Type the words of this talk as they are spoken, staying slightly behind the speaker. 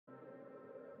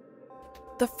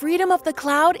The freedom of the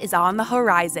cloud is on the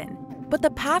horizon, but the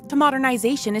path to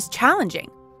modernization is challenging.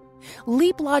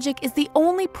 LeapLogic is the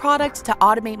only product to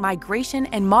automate migration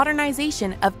and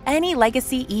modernization of any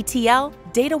legacy ETL,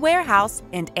 data warehouse,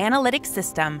 and analytics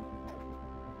system.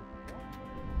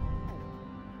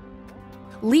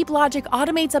 LeapLogic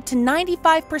automates up to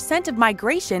 95% of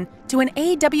migration to an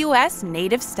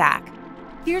AWS-native stack.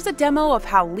 Here's a demo of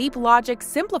how LeapLogic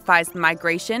simplifies the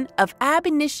migration of ab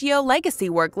initio legacy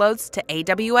workloads to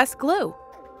AWS Glue.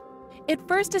 It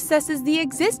first assesses the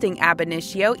existing ab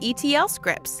initio ETL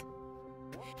scripts.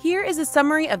 Here is a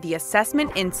summary of the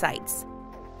assessment insights.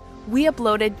 We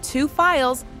uploaded 2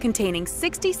 files containing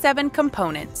 67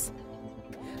 components.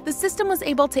 The system was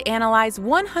able to analyze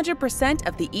 100%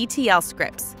 of the ETL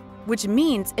scripts, which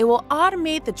means it will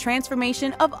automate the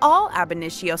transformation of all ab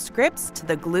initio scripts to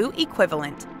the Glue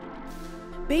equivalent.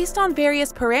 Based on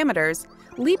various parameters,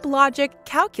 LeapLogic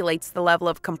calculates the level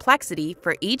of complexity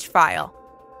for each file.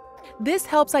 This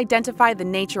helps identify the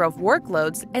nature of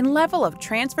workloads and level of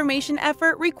transformation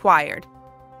effort required.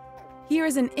 Here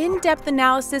is an in-depth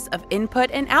analysis of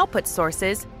input and output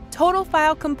sources, total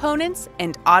file components,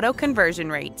 and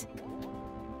auto-conversion rate.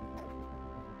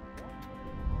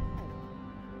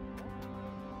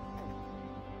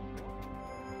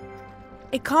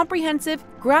 A comprehensive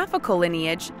graphical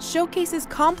lineage showcases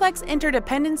complex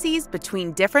interdependencies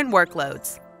between different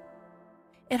workloads.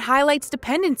 It highlights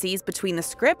dependencies between the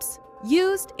scripts,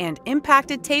 used and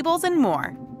impacted tables, and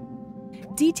more.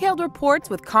 Detailed reports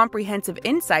with comprehensive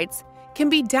insights can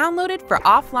be downloaded for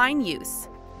offline use.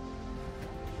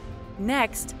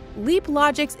 Next,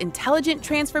 LeapLogic's intelligent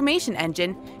transformation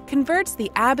engine converts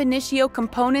the ab initio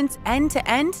components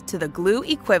end-to-end to the Glue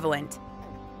equivalent.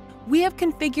 We have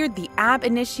configured the ab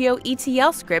initio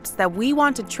ETL scripts that we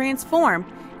want to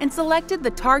transform and selected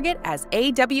the target as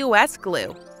AWS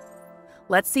Glue.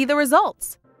 Let's see the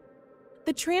results.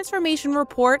 The transformation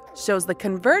report shows the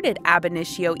converted ab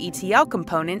initio ETL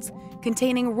components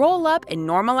containing rollup and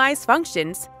normalize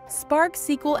functions, Spark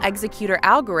SQL executor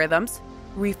algorithms,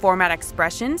 reformat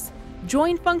expressions,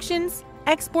 join functions,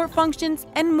 export functions,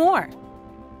 and more.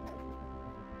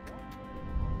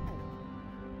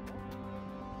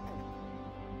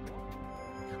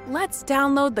 Let's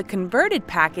download the converted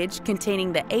package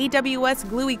containing the AWS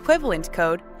Glue equivalent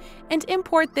code and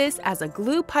import this as a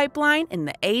Glue pipeline in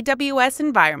the AWS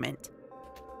environment.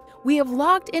 We have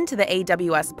logged into the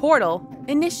AWS portal,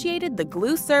 initiated the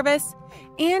Glue service,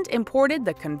 and imported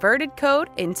the converted code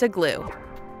into Glue.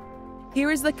 Here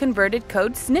is the converted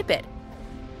code snippet.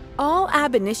 All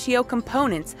ab initio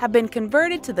components have been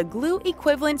converted to the Glue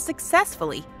equivalent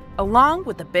successfully, along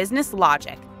with the business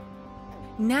logic.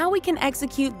 Now we can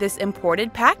execute this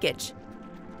imported package.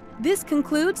 This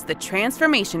concludes the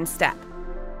transformation step.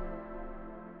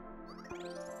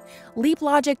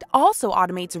 LeapLogic also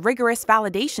automates rigorous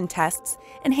validation tests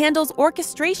and handles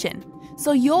orchestration,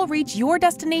 so you'll reach your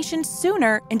destination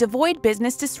sooner and avoid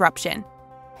business disruption.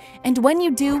 And when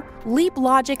you do,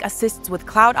 LeapLogic assists with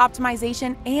cloud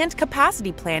optimization and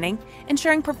capacity planning,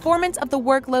 ensuring performance of the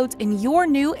workloads in your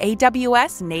new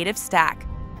AWS-native stack.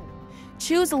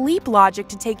 Choose LeapLogic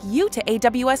to take you to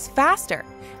AWS faster,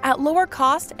 at lower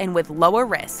cost and with lower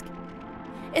risk.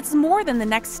 It's more than the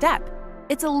next step.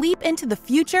 It's a leap into the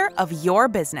future of your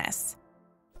business.